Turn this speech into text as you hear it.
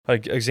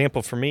Like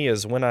example for me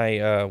is when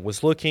I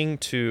was looking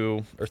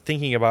to or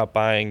thinking about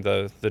buying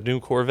the new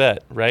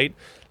Corvette, right?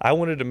 I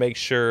wanted to make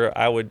sure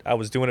I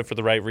was doing it for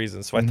the right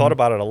reasons. So I thought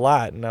about it a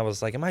lot, and I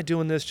was like, am I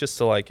doing this just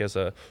to like as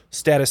a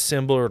status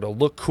symbol or to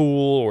look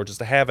cool or just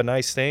to have a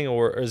nice thing,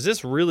 or is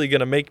this really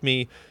going to make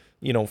me,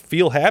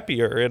 feel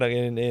happier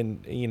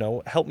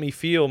and help me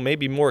feel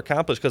maybe more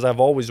accomplished because I've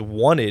always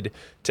wanted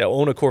to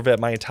own a Corvette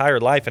my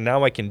entire life, and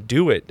now I can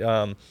do it.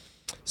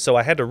 So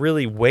I had to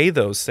really weigh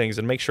those things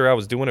and make sure I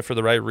was doing it for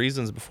the right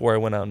reasons before I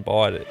went out and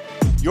bought it.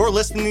 You're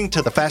listening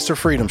to the Faster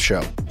Freedom Show,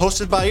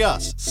 hosted by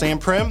us, Sam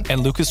Prim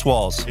and Lucas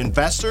Walls,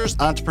 investors,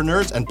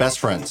 entrepreneurs, and best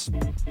friends.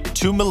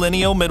 Two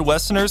millennial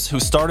Midwesterners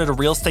who started a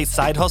real estate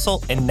side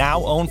hustle and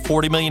now own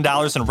 $40 million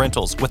in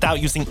rentals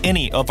without using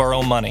any of our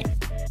own money.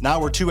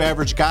 Now we're two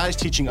average guys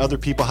teaching other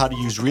people how to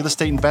use real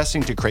estate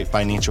investing to create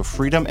financial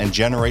freedom and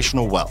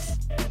generational wealth.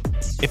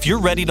 If you're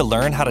ready to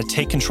learn how to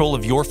take control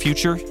of your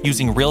future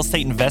using real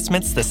estate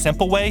investments the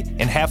simple way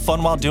and have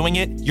fun while doing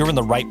it, you're in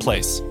the right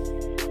place.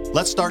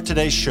 Let's start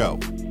today's show.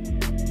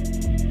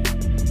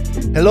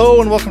 Hello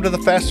and welcome to the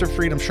Faster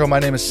Freedom Show. My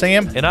name is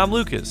Sam. And I'm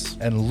Lucas.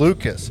 And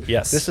Lucas.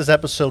 Yes. This is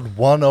episode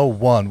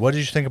 101. What did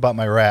you think about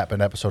my rap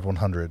in episode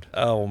 100?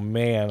 Oh,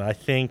 man. I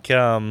think,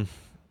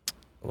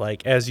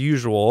 like, as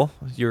usual,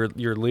 your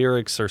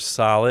lyrics are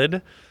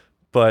solid,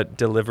 but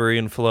delivery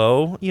and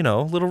flow,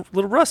 little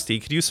rusty.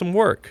 Could use some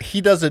work.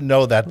 He doesn't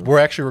know that. We're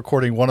actually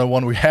recording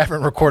 101. We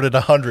haven't recorded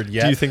 100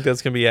 yet. Do you think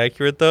that's going to be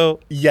accurate, though?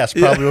 Yes,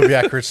 probably will be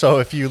accurate. So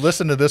if you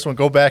listen to this one,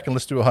 go back and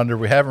listen to 100.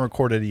 We haven't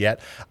recorded it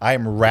yet. I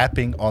am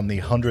rapping on the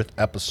 100th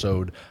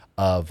episode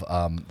of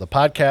the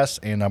podcast,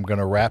 and I'm going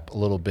to rap a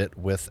little bit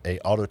with a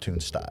auto-tune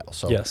style.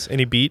 So yes.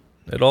 Any beat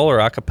at all or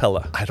a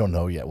cappella? I don't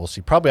know yet. We'll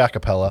see. Probably a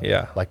cappella.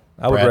 Yeah. Like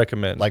I would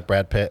recommend. Like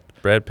Brad Pitt.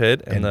 Brad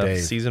Pitt and the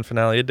Dave. Season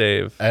finale of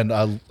Dave. And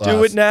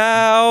do it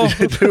now.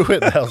 Do it.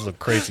 That was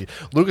crazy.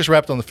 Lucas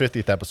rapped on the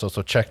 50th episode,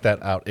 so check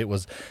that out. It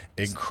was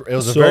it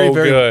was a so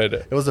very good.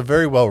 It was a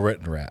very well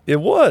written rap.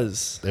 It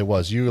was. It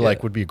was. You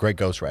would be a great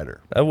ghostwriter.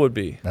 I would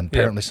be. And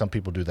apparently some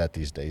people do that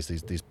these days.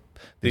 These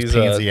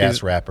pansy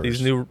ass rappers.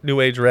 These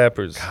new age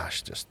rappers.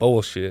 Gosh, just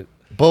bullshit.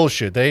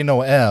 Bullshit. They ain't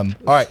no M.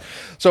 All right.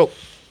 So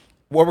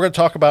what we're going to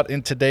talk about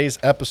in today's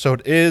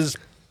episode is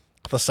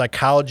the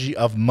psychology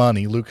of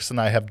money. Lucas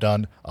and I have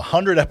done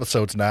 100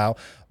 episodes now.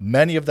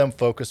 Many of them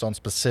focus on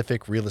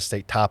specific real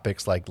estate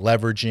topics like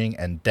leveraging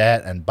and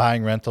debt and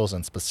buying rentals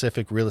and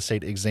specific real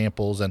estate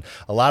examples and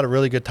a lot of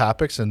really good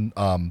topics. And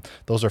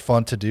those are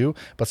fun to do.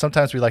 But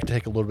sometimes we like to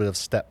take a little bit of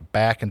step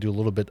back and do a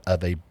little bit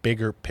of a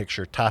bigger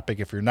picture topic.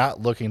 If you're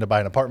not looking to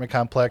buy an apartment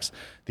complex,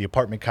 the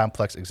apartment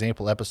complex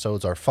example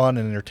episodes are fun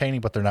and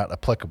entertaining, but they're not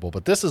applicable.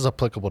 But this is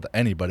applicable to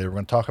anybody. We're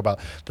going to talk about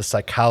the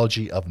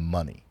psychology of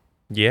money.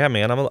 Yeah,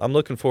 man, I'm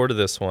looking forward to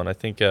this one. I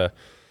think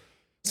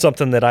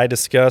something that I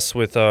discuss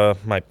with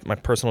my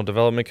personal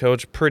development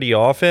coach pretty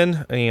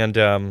often,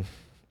 and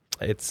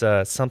it's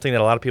something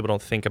that a lot of people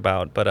don't think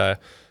about. But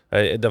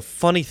the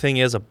funny thing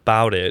is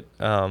about it.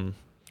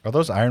 Are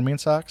those Iron Man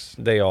socks?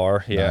 They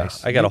are, yeah.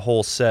 Nice. I got a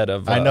whole set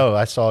of I know.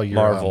 I saw your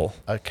Marvel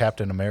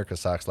Captain America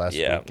socks last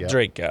week. Yeah,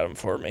 Drake got them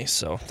for me,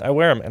 so I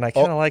wear them, and I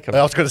kind of like them.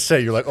 I was going to say,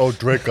 you're like, oh,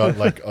 Drake got,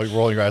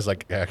 rolling your eyes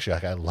like, actually,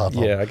 I love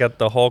them. Yeah, I got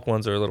the Hulk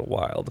ones are a little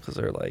wild because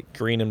they're like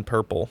green and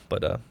purple,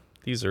 but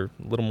these are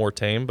a little more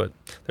tame, but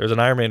there's an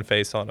Iron Man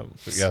face on them.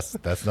 Yes,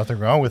 that's nothing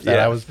wrong with that.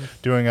 Yeah. I was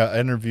doing an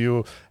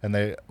interview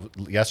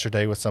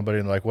yesterday with somebody,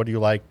 and they're like, what do you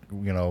like?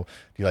 Do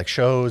you like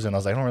shows? And I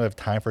was like, I don't really have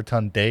time for a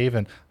ton. Dave,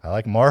 and I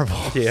like Marvel.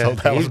 Yeah, so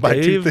that was my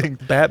two things.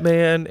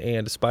 Batman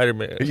and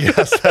Spider-Man.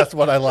 Yes, that's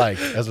what I like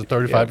as a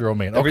 35-year-old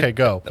man. Okay,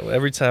 go.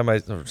 Every time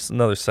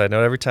another side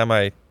note, every time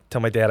I tell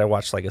my dad I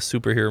watch like a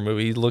superhero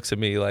movie, he looks at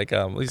me like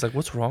he's like,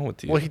 "What's wrong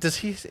with you?" Well,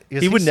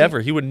 he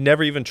would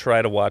never even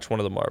try to watch one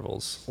of the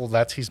Marvels.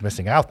 Well, he's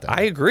missing out then.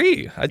 I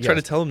agree. I tried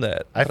to tell him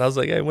that. I was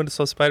like, "Hey, I went to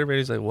saw Spider-Man."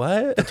 He's like,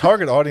 "What?" The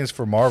target audience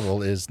for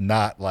Marvel is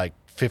not like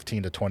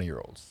 15 to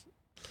 20-year-olds.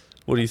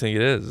 What do you think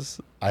it is?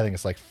 I think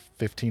it's like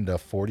 15 to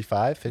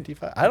 45,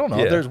 55. I don't know.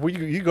 Yeah. There's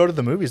you go to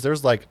the movies,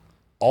 there's like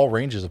all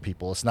ranges of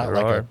people. It's not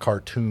a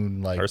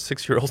cartoon like our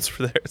 6-year-olds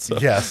were there. So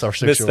yes, our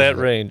 6-year-olds missed that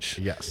range.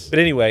 Yes. But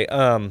anyway,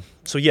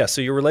 so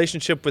your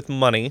relationship with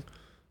money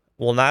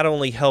will not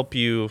only help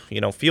you,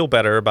 feel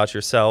better about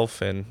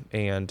yourself and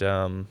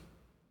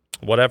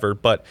whatever,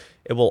 but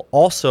it will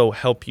also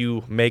help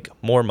you make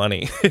more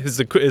money is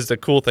the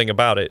cool thing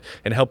about it,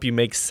 and help you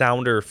make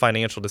sounder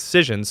financial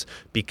decisions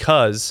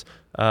because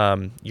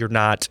you're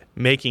not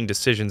making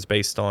decisions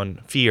based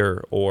on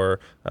fear or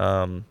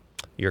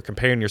you're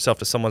comparing yourself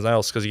to someone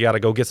else because you got to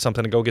go get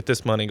something and go get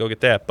this money, go get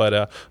that.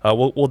 But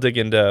we'll dig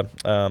into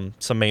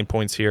some main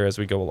points here as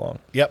we go along.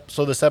 Yep.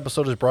 So this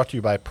episode is brought to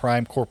you by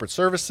Prime Corporate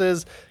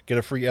Services. Get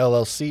a free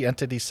LLC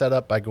entity set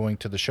up by going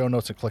to the show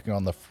notes and clicking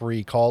on the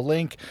free call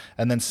link.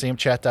 And then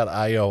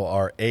samchat.io,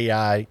 our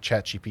AI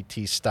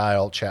ChatGPT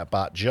style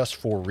chatbot just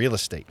for real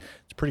estate.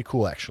 It's pretty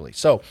cool, actually.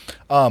 So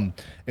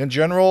in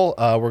general,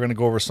 we're going to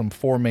go over some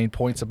 4 main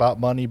points about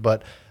money,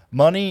 but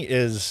money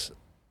is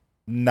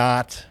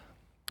not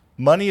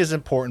money is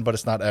important, but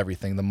it's not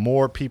everything. The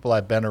more people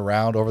I've been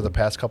around over the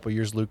past couple of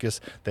years, Lucas,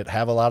 that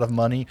have a lot of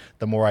money,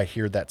 the more I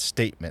hear that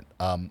statement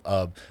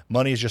of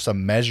money is just a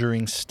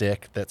measuring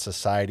stick that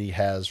society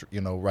has.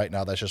 Right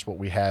now that's just what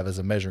we have as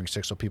a measuring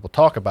stick, so people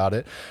talk about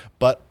it.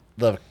 But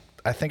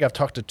I think I've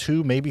talked to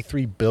 2, maybe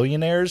 3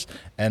 billionaires,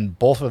 and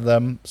both of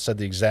them said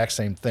the exact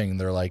same thing.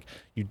 They're like,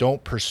 you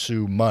don't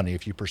pursue money.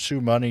 If you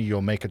pursue money,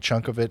 you'll make a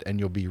chunk of it and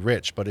you'll be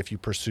rich. But if you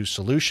pursue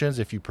solutions,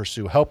 if you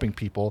pursue helping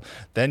people,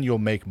 then you'll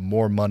make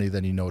more money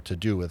than you know what to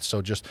do with.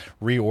 So just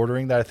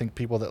reordering that, I think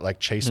people that like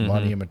chase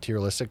money and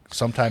materialistic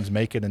sometimes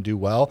make it and do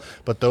well.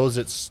 But those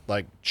that's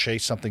like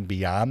chase something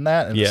beyond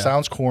that, and it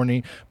sounds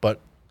corny, but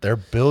they're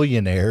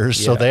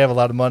billionaires, so they have a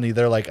lot of money.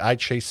 They're like, I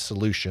chase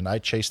solution, I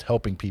chased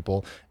helping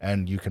people,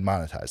 and you can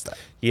monetize that.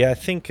 Yeah, I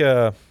think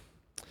it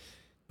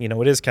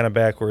is kind of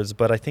backwards,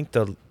 but I think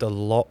a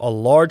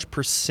large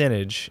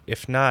percentage,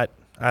 if not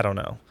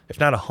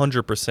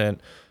 100%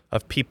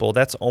 of people,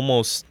 that's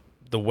almost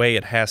the way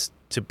it has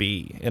to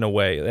be in a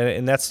way,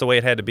 and that's the way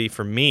it had to be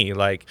for me.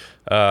 Like,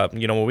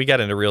 when we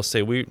got into real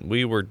estate,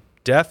 we were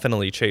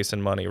definitely chasing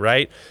money,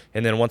 right?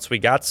 And then once we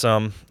got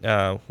some,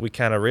 we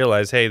kind of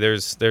realized, hey,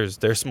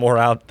 there's more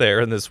out there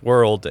in this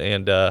world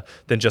and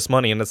than just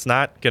money, and it's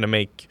not going to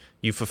make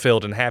you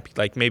fulfilled and happy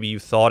like maybe you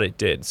thought it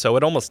did. So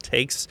it almost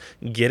takes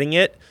getting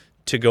it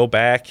to go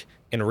back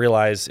and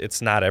realize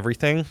it's not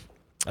everything.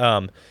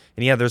 And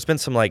there's been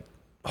some like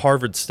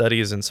Harvard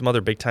studies and some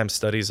other big time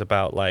studies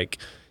about like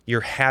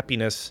your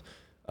happiness.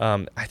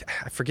 I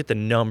forget the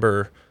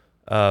number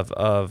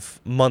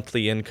of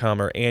monthly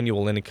income or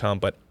annual income,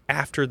 but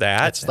after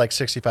that, it's like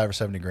 65 or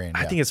 70 grand.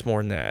 I think it's more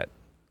than that.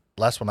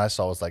 Last one I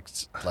saw was like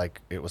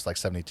it was like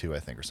 72, I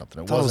think, or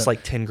something. It was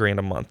like 10 grand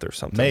a month or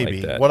something.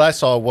 Maybe like that. What I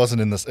saw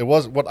wasn't in this. It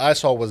was what I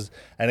saw was,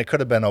 and it could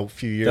have been a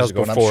few years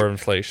ago. That was before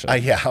inflation.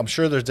 I'm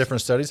sure there's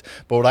different studies,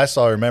 but what I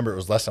saw, I remember it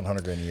was less than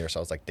 100 grand a year. So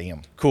I was like,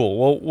 damn. Cool.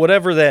 Well,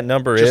 whatever that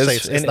number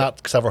is, it's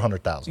not several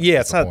 $100,000.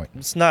 Yeah, it's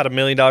not $1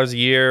 million a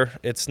year.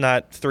 It's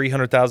not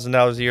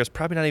 $300,000 a year. It's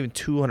probably not even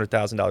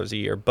 $200,000 a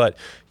year. But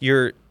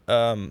your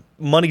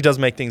money does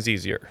make things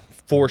easier.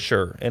 For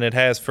sure, and it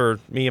has for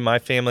me and my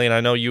family, and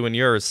I know you and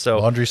yours. So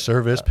laundry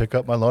service, pick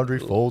up my laundry,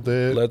 fold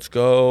it. Let's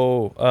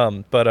go.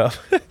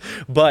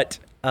 But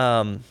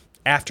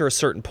after a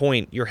certain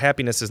point, your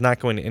happiness is not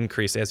going to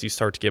increase as you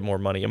start to get more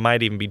money. It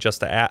might even be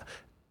just the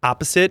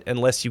opposite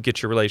unless you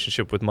get your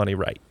relationship with money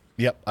right.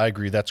 Yep, I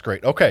agree. That's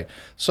great. Okay,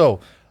 so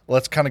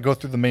let's kind of go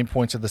through the main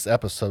points of this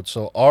episode.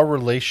 So our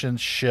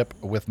relationship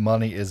with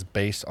money is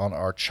based on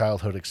our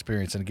childhood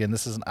experience. And again,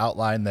 this is an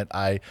outline that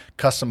I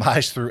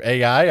customize through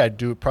AI. I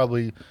do it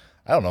probably,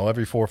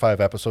 every 4 or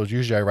 5 episodes.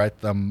 Usually I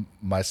write them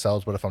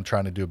myself, but if I'm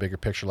trying to do a bigger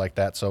picture like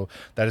that. So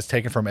that is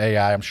taken from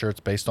AI. I'm sure it's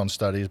based on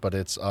studies, but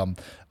it's a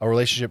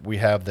relationship we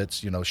have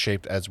that's,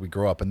 shaped as we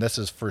grow up. And this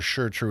is for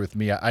sure true with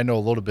me. I know a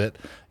little bit,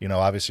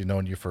 obviously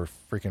knowing you for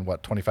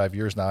freaking 25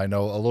 years now, I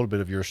know a little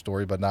bit of your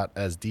story, but not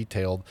as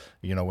detailed,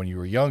 when you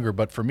were younger.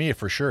 But for me, it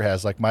for sure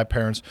has. Like, my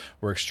parents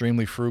were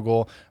extremely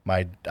frugal.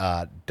 My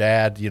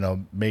dad,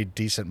 made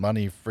decent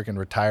money, freaking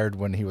retired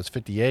when he was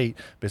 58,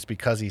 but it's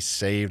because he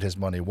saved his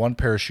money. 1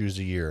 pair of shoes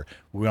a year.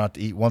 We went out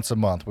to eat once a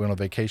month. We went on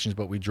vacations,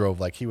 but we drove.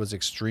 Like, he was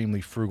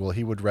extremely frugal.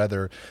 He would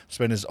rather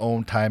spend his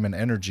own time and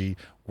energy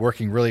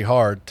working really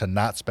hard to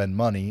not spend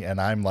money. And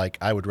I'm like,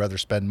 I would rather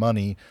spend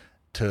money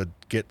to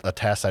get a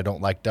task I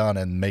don't like done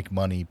and make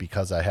money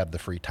because I have the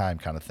free time,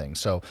 kind of thing.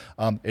 So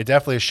it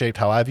definitely has shaped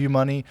how I view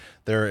money.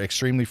 They're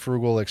extremely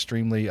frugal,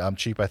 extremely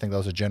cheap. I think that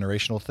was a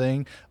generational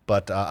thing,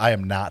 but I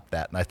am not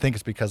that. And I think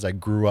it's because I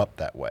grew up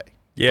that way.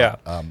 Yeah.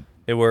 But,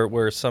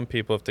 where some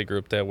people, if they grew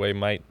up that way,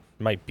 might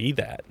be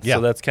that. Yeah.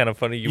 So that's kind of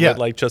funny. You went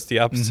like just the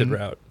opposite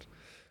route.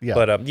 Yeah.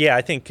 But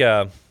I think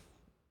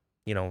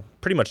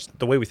pretty much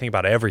the way we think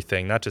about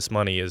everything, not just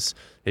money, is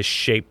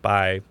shaped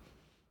by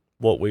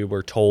what we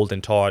were told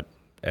and taught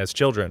as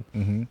children.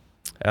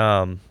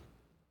 Mm-hmm.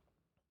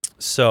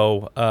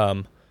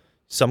 So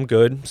some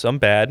good, some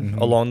bad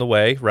along the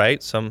way,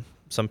 right? Some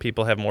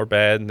people have more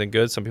bad than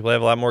good. Some people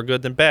have a lot more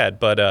good than bad.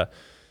 But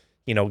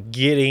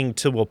getting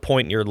to a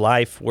point in your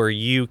life where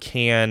you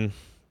can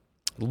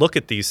look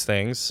at these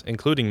things,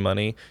 including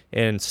money,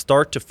 and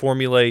start to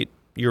formulate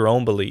your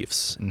own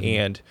beliefs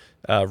and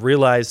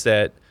realize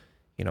that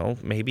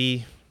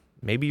maybe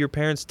your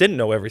parents didn't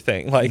know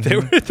everything. Like they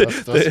were.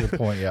 That's a good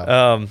point.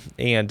 Yeah.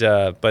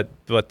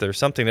 But there's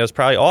something that was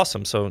probably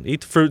awesome. So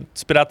eat the fruit,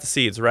 spit out the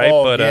seeds, right?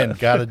 Oh, but again,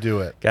 gotta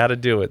do it. Gotta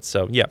do it.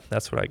 So yeah,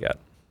 that's what I got.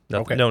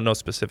 Okay. No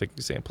specific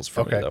examples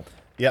for me though.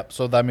 Yep.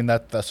 So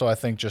so I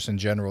think just in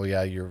general,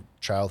 your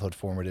childhood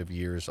formative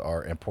years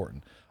are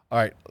important. All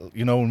right.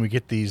 When we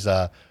get these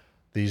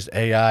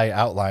AI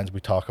outlines, we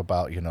talk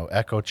about,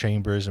 echo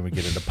chambers, and we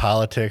get into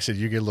politics, and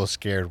you get a little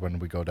scared when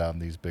we go down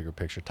these bigger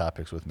picture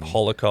topics with me.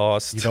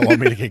 Holocaust. You don't want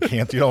me to get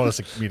canceled. You don't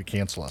want me to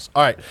cancel us.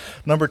 All right.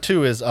 Number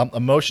 2 is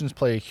emotions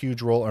play a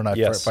huge role in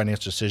our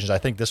financial decisions. I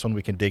think this one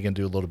we can dig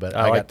into a little bit.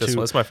 I got this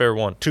one. That's my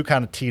favorite one. 2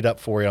 kind of teed up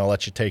for you, and I'll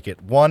let you take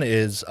it. One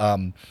is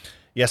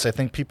yes, I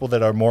think people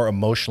that are more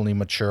emotionally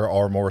mature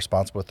are more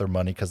responsible with their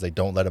money because they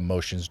don't let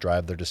emotions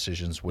drive their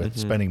decisions with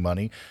spending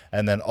money.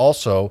 And then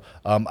also,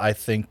 I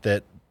think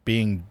that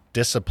being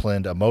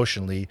disciplined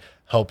emotionally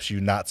helps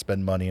you not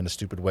spend money in a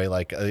stupid way.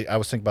 Like I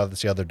was thinking about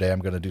this the other day. I'm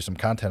going to do some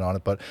content on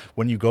it. But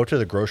when you go to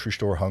the grocery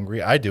store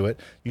hungry, I do it.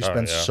 You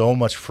spend so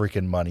much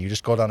freaking money. You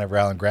just go down every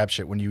aisle and grab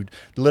shit. When you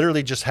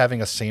literally just having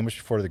a sandwich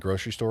before the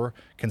grocery store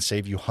can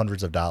save you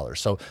hundreds of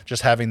dollars. So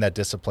just having that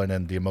discipline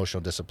and the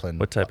emotional discipline.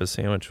 What type of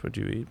sandwich would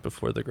you eat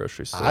before the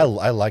grocery store?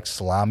 I like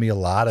salami a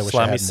lot. I wish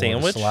I Salami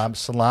had more sandwich?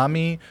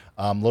 salami,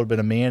 a little bit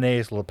of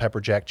mayonnaise, a little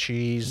pepper jack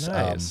cheese.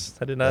 Nice.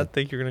 I did not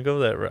think you were going to go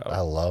that route.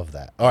 I love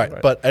that. All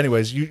right. But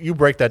anyways, you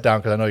break that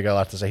down because I know you got a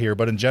lot to say here.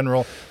 But in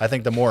general, I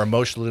think the more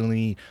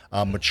emotionally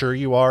mature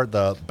you are,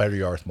 the better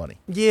you are with money.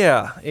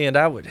 Yeah, and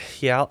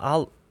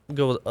I'll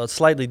go a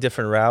slightly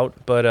different route,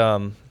 but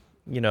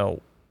you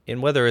know,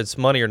 and whether it's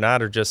money or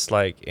not, or just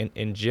like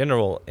in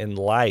general in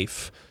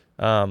life,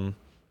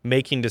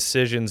 making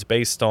decisions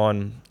based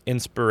on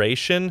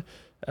inspiration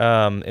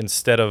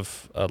instead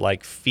of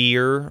like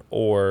fear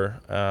or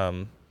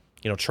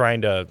you know,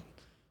 trying to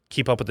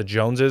keep up with the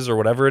Joneses or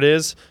whatever it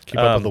is. Keep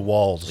up with the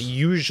walls.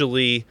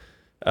 Usually,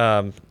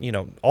 you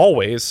know,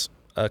 always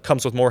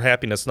comes with more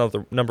happiness,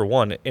 number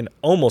one, and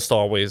almost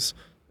always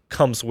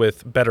comes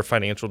with better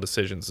financial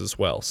decisions as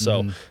well.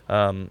 So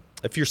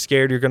if you're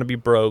scared you're going to be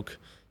broke,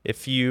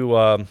 if you,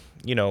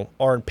 you know,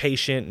 are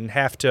impatient and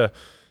have to,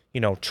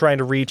 you know, trying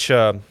to reach,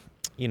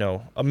 you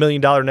know, $1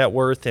 million net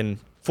worth in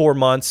 4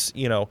 months,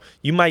 you know,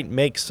 you might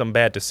make some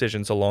bad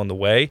decisions along the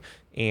way.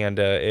 And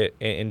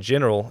in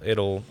general,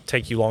 it'll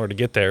take you longer to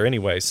get there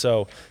anyway.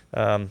 So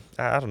I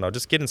don't know,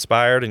 just get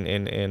inspired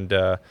and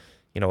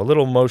you know, a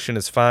little emotion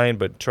is fine,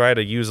 but try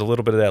to use a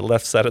little bit of that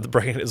left side of the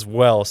brain as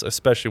well,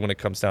 especially when it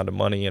comes down to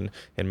money and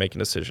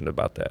making a decision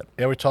about that.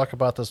 Yeah, we talk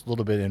about this a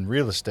little bit in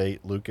real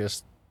estate,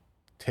 Lucas,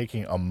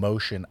 taking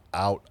emotion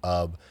out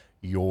of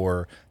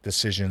your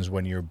decisions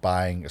when you're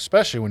buying,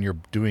 especially when you're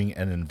doing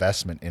an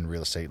investment in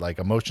real estate. Like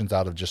emotions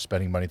out of just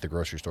spending money at the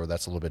grocery store,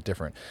 that's a little bit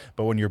different.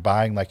 But when you're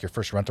buying like your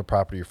first rental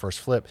property, your first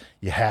flip,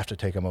 you have to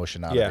take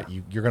emotion out of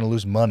it. You're going to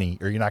lose money,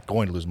 or you're not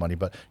going to lose money,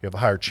 but you have a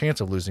higher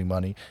chance of losing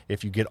money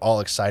if you get all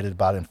excited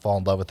about it and fall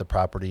in love with the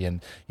property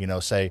and, you know,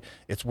 say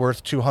it's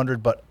worth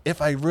 200, but if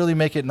I really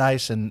make it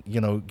nice and, you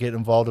know, get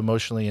involved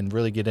emotionally and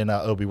really get in,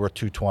 it'll be worth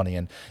 220,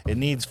 and it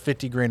needs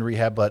 50 grand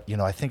rehab, but, you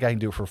know, I think I can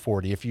do it for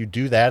 40. If you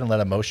do that and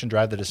let emotion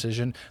drive the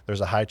decision,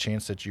 there's a high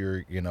chance that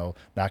you're, you know,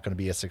 not going to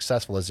be as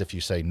successful as if you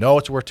say, no,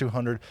 it's worth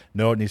 200.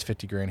 No, it needs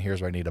 50 grand. Here's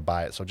where I need to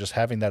buy it. So just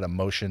having that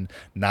emotion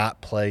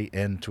not play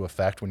into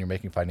effect when you're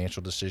making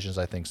financial decisions,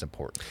 I think is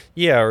important.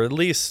 Yeah, or at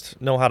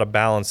least know how to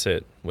balance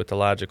it with the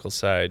logical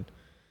side.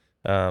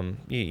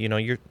 You know,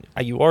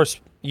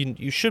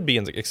 you should be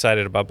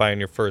excited about buying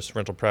your first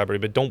rental property,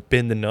 but don't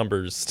bend the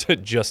numbers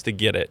just to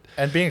get it.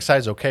 And being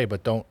excited is okay,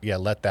 but don't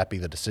let that be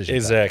the decision.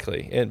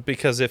 Exactly. And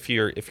because if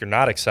you're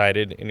not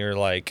excited and you're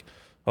like,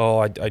 oh,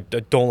 I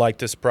don't like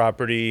this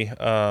property,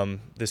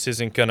 this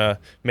isn't gonna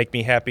make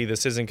me happy,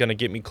 this isn't gonna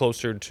get me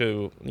closer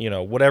to, you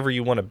know, whatever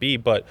you want to be,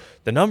 but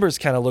the numbers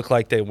kind of look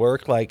like they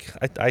work. Like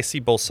I see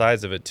both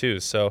sides of it too.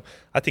 So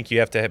I think you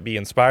have to be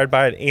inspired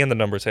by it, and the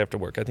numbers have to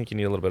work. I think you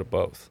need a little bit of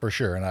both. For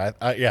sure. And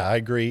I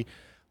agree.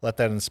 Let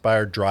that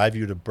inspire drive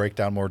you to break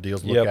down more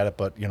deals, look at it.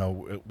 But, you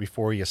know,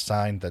 before you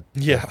sign the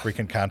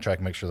freaking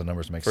contract, make sure the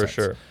numbers make sense.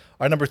 For sure.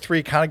 All right, number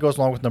 3 kind of goes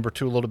along with number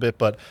 2 a little bit,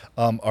 but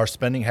our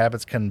spending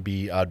habits can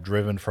be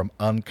driven from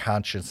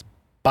unconscious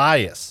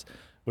bias,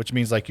 which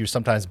means like you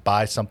sometimes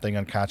buy something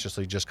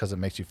unconsciously just because it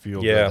makes you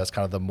feel good. That's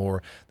kind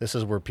of this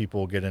is where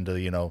people get into,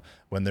 you know,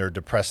 when they're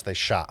depressed, they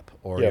shop,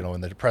 or, you know,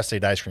 when they're depressed, they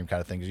eat ice cream kind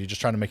of thing. You're just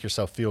trying to make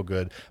yourself feel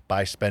good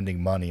by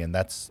spending money. And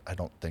that's, I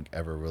don't think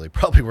ever really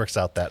probably works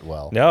out that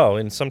well. No.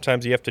 And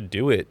sometimes you have to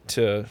do it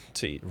to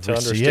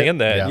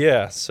understand that.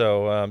 Yeah.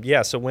 So,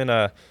 so when,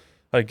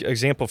 an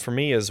example for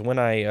me is when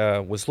I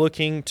was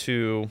looking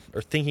to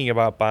or thinking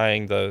about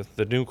buying the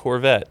new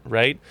Corvette,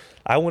 right?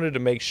 I wanted to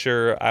make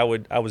sure I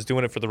was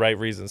doing it for the right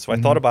reasons. So I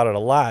thought about it a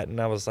lot,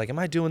 and I was like, am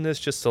I doing this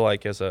just to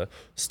like as a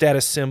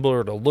status symbol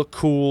or to look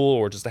cool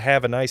or just to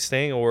have a nice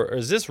thing, or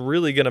is this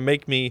really going to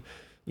make me,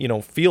 you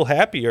know, feel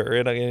happier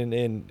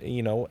and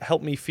you know,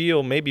 help me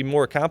feel maybe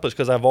more accomplished,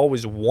 because I've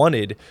always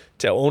wanted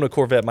to own a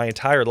Corvette my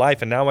entire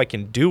life, and now I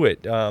can do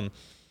it.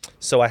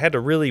 So I had to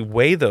really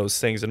weigh those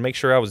things and make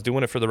sure I was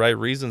doing it for the right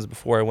reasons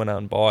before I went out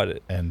and bought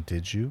it. And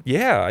did you?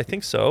 Yeah, I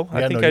think so.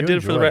 I think I did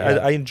it for the right.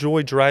 I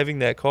enjoy driving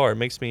that car. It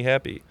makes me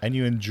happy. And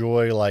you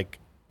enjoy like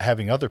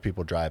having other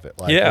people drive it.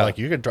 Like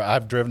you could drive.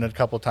 I've driven it a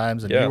couple of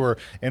times, and you were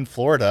in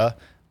Florida.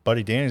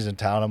 Buddy Danny's in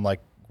town. I'm like,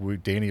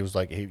 Danny was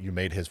like, hey, you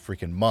made his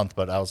freaking month,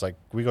 but I was like,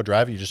 we go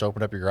drive it. You just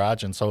open up your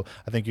garage, and so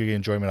I think you get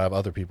enjoyment out of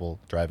other people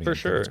driving. For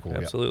sure, cool.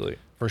 absolutely,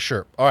 for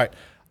sure. All right.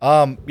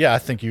 I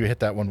think you hit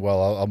that one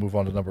well. I'll move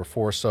on to number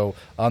 4. So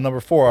number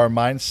 4, our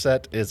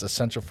mindset is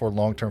essential for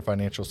long-term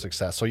financial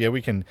success. So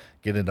we can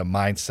get into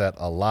mindset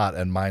a lot,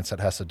 and mindset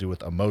has to do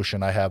with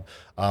emotion. I have,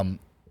 I'm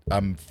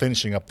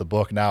finishing up the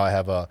book now. I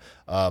have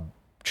a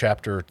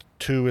chapter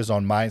 2 is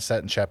on mindset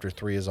and chapter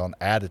 3 is on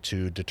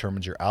attitude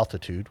determines your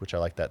altitude, which I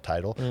like that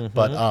title,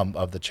 but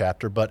of the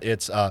chapter. But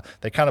it's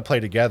they kind of play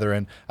together,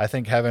 and I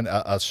think having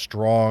a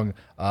strong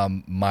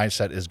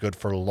mindset is good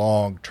for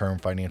long-term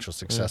financial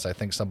success. I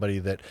think somebody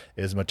that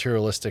is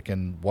materialistic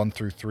in 1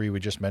 through 3, we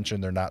just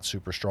mentioned, they're not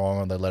super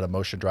strong and they let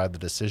emotion drive the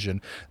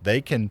decision.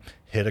 They can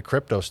hit a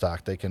crypto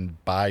stock. They can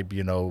buy,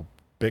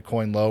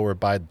 Bitcoin low or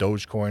buy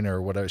Dogecoin or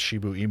whatever,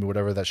 Shiba Inu,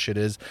 whatever that shit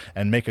is,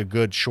 and make a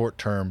good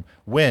short-term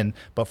win.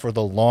 But for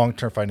the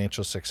long-term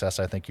financial success,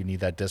 I think you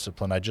need that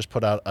discipline. I just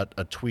put out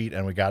a tweet,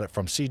 and we got it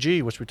from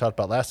CG, which we talked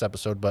about last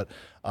episode, but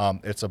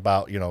it's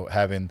about,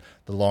 having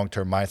the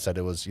long-term mindset.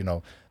 It was,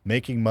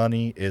 making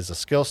money is a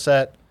skill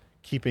set,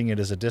 keeping it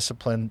as a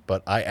discipline,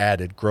 but I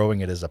added growing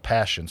it as a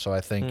passion. So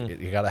I think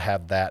you got to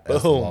have that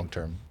as the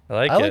long-term. I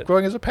like it.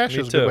 growing as a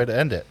passion. It's a good way to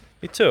end it.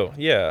 Me too,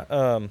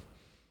 yeah.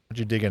 Would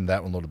you dig into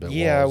that one a little bit?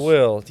 Yeah, walls, I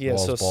will.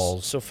 Yeah,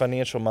 balls. So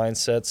financial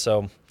mindset.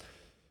 So,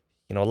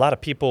 a lot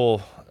of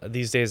people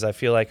these days, I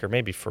feel like, or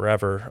maybe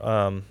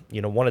forever,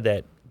 wanted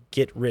that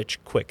get rich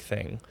quick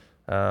thing.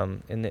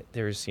 And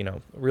there's,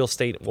 real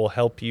estate will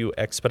help you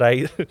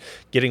expedite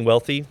getting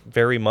wealthy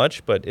very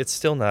much, but it's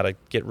still not a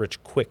get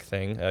rich quick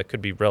thing. It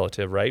could be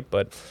relative, right?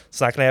 But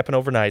it's not going to happen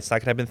overnight. It's not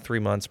going to happen in 3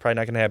 months. Probably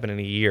not going to happen in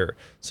a year.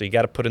 So you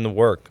got to put in the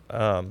work.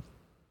 And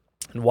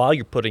while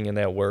you're putting in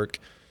that work,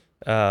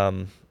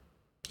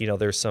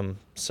 there's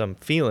some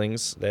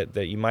feelings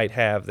that you might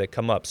have that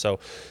come up. So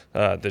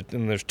and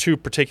there's 2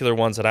 particular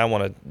ones that I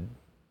want to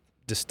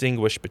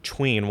distinguish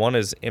between. One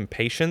is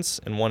impatience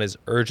and one is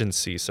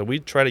urgency. So we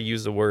try to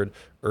use the word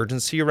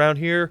urgency around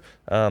here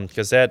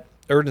because that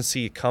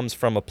urgency comes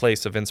from a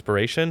place of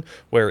inspiration,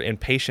 where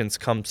impatience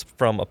comes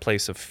from a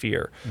place of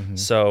fear.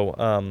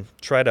 So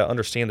try to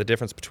understand the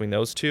difference between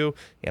those two,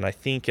 and I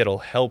think it'll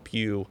help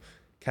you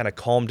kind of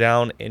calm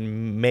down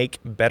and make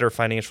better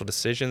financial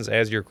decisions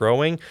as you're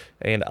growing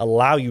and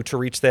allow you to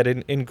reach that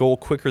end goal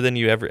quicker than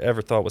you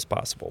ever thought was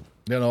possible.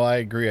 I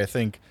agree. I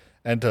think,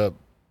 and to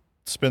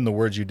spin the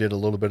words you did a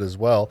little bit as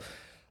well,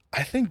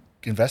 I think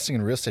investing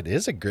in real estate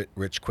is a get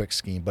rich quick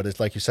scheme, but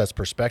it's like you said, it's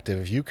perspective.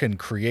 If you can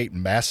create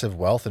massive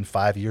wealth in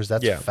 5 years,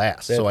 that's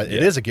fast. So it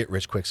is a get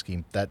rich quick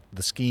scheme. That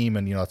the scheme,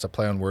 and it's a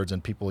play on words,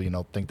 and people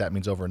think that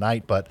means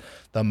overnight, but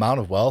the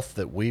amount of wealth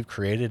that we've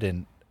created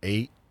in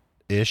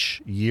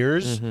 8-ish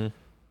years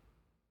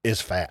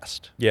is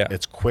fast. Yeah,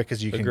 it's quick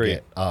as you can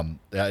get.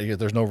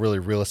 There's no really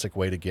realistic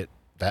way to get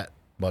that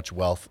much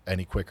wealth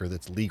any quicker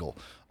that's legal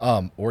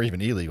or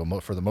even illegal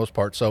for the most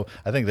part. So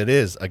I think that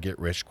is a get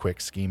rich quick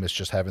scheme. It's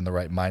just having the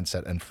right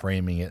mindset and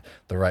framing it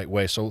the right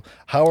way. So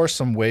how are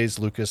some ways,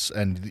 Lucas,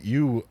 and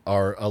you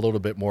are a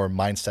little bit more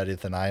mindseted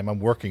than I am. I'm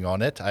working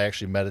on it. I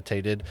actually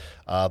meditated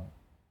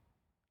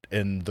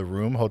in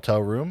the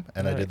hotel room,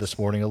 and nice. I did this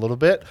morning a little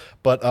bit.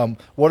 But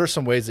what are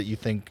some ways that you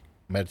think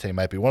meditating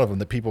might be one of them,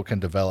 that people can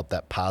develop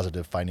that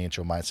positive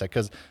financial mindset?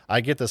 Because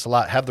I get this a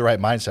lot. Have the right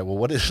mindset. Well,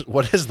 what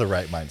is the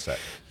right mindset?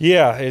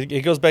 Yeah,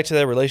 it goes back to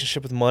that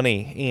relationship with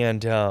money,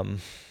 and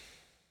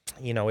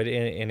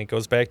it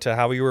goes back to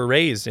how you were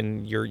raised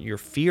and your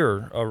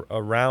fear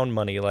around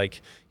money.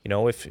 Like,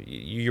 if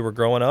you were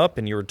growing up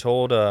and you were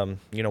told,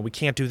 we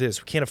can't do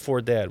this, we can't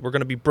afford that, we're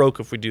going to be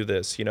broke if we do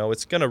this.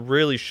 It's going to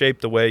really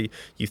shape the way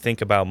you think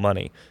about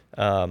money.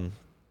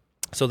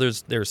 So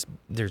there's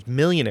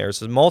millionaires,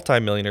 there's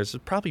multimillionaires,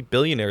 there's probably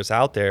billionaires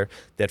out there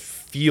that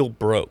feel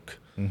broke,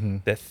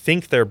 that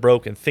think they're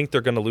broke and think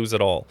they're going to lose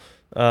it all.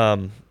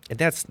 And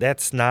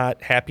that's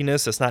not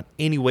happiness. That's not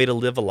any way to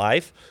live a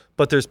life.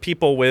 But there's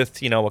people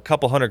with, a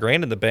couple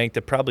 $100,000 in the bank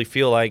that probably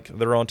feel like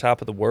they're on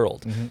top of the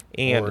world.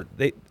 And or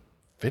they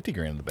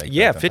 $50,000 in the bank.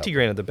 Yeah,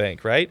 $50,000 in the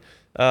bank, right?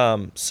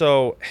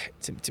 So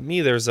to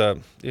me, there's a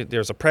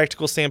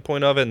practical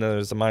standpoint of it, and then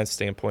there's a mind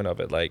standpoint of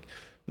it. Like,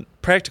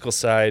 practical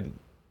side,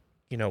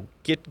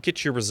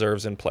 get your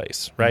reserves in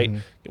place, right?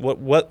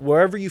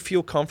 Wherever you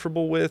feel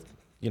comfortable with,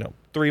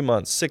 3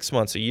 months, 6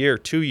 months, a year,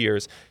 2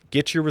 years,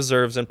 get your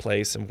reserves in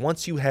place. And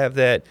once you have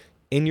that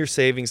in your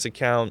savings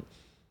account,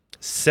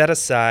 set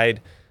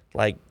aside,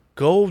 like,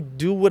 go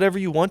do whatever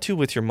you want to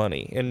with your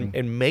money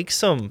and make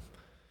some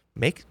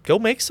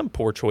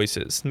poor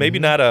choices. Maybe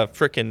not a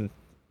freaking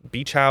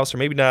beach house, or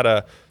maybe not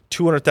a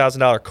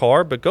 $200,000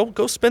 car, but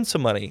go spend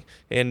some money.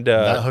 And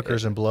not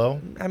hookers and blow.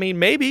 I mean,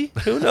 maybe,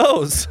 who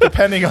knows?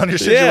 Depending on your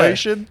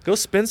situation. Go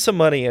spend some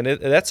money, and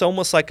that's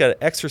almost like an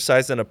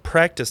exercise and a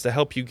practice to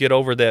help you get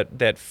over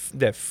that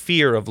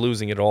fear of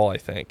losing it all, I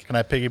think. Can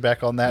I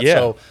piggyback on that? Yeah.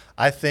 So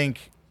I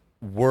think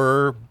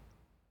we're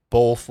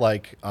both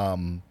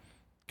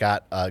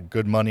got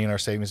good money in our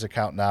savings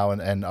account now,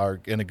 and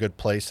are in a good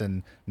place,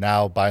 and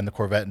now buying the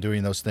Corvette and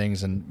doing those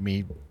things, and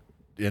me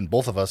and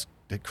both of us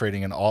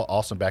creating an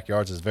awesome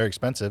backyards is very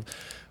expensive.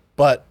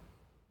 But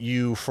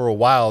for a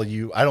while,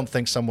 I don't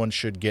think someone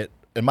should get,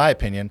 in my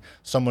opinion,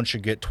 someone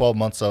should get 12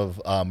 months of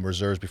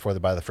reserves before they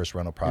buy the first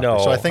rental property. No,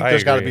 so I think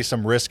there's got to be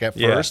some risk at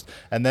first. Yeah.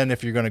 And then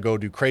if you're going to go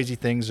do crazy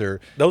things, or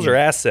those are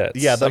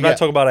assets. I'm not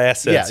talking about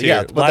assets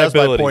here. But that's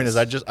my point. Is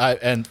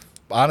and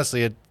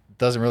honestly,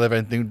 doesn't really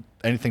have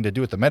anything to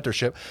do with the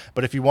mentorship.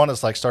 But if you want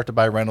to like start to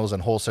buy rentals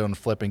and wholesale and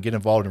flip and get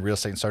involved in real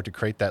estate and start to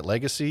create that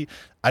legacy,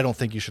 I don't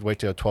think you should wait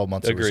till 12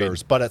 months of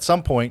reserves. But at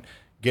some point,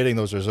 getting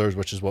those reserves,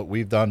 which is what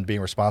we've done,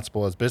 being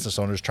responsible as business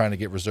owners, trying to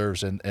get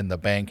reserves in the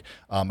bank,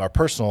 our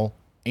personal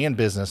and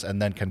business,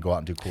 and then can go out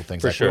and do cool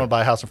things. Like we want to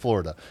buy a house in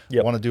Florida.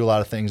 Yep. Want to do a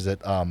lot of things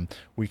that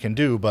we can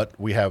do, but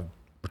we have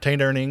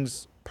retained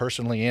earnings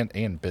personally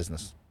and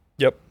business.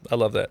 Yep. I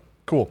love that.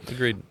 Cool.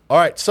 Agreed. All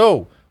right.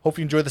 So hope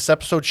you enjoyed this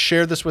episode.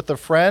 Share this with a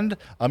friend.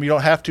 You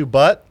don't have to,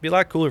 but It'd be a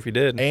lot cooler if you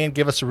did. and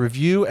give us a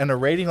review and a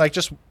rating. Like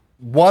just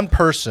one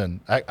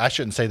person. I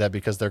shouldn't say that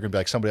because they're going to be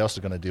like somebody else is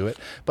going to do it.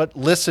 But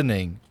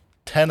listening,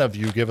 10 of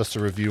you give us a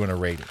review and a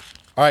rating.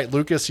 All right,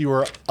 Lucas, you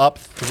were up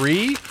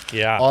 3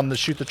 on the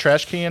shoot the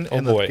trash can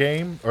in the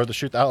game, or the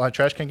shoot the outline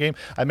trash can game.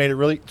 I made it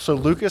really so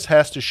Lucas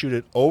has to shoot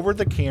it over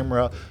the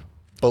camera,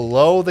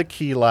 below the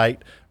key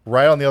light.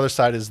 Right on the other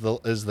side is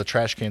the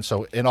trash can.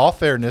 So in all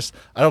fairness,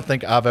 I don't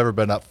think I've ever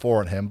been up 4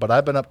 on him, but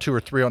I've been up 2 or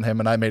 3 on him,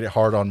 and I made it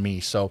hard on me.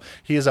 So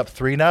he is up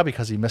 3 now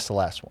because he missed the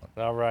last one.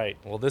 All right.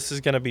 Well, this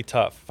is going to be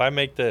tough. If I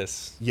make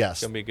this, yes,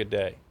 it's going to be a good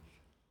day.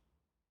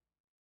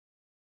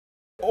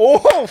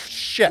 Oh,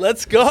 shit.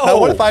 Let's go. Now,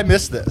 what if I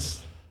miss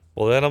this?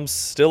 Well, then I'm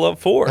still up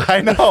 4.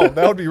 I know.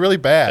 That would be really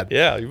bad.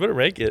 Yeah, you better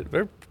make it.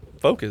 Better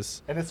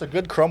focus. And it's a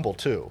good crumble,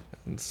 too.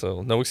 And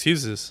so, no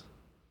excuses.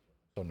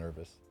 So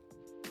nervous.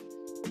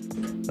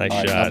 Nice All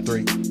right, shot. up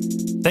 3.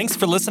 Thanks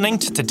for listening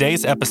to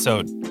today's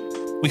episode.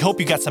 We hope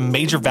you got some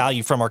major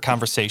value from our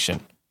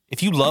conversation.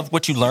 If you love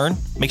what you learn,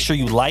 make sure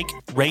you like,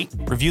 rate,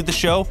 review the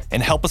show,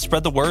 and help us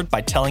spread the word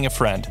by telling a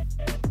friend.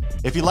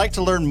 If you'd like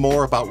to learn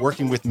more about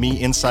working with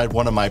me inside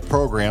one of my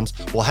programs,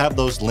 we'll have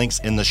those links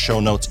in the show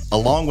notes,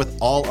 along with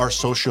all our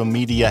social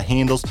media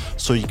handles,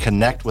 so you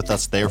connect with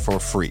us there for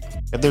free.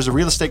 If there's a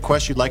real estate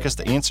question you'd like us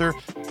to answer,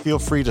 feel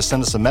free to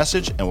send us a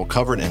message and we'll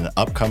cover it in an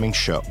upcoming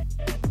show.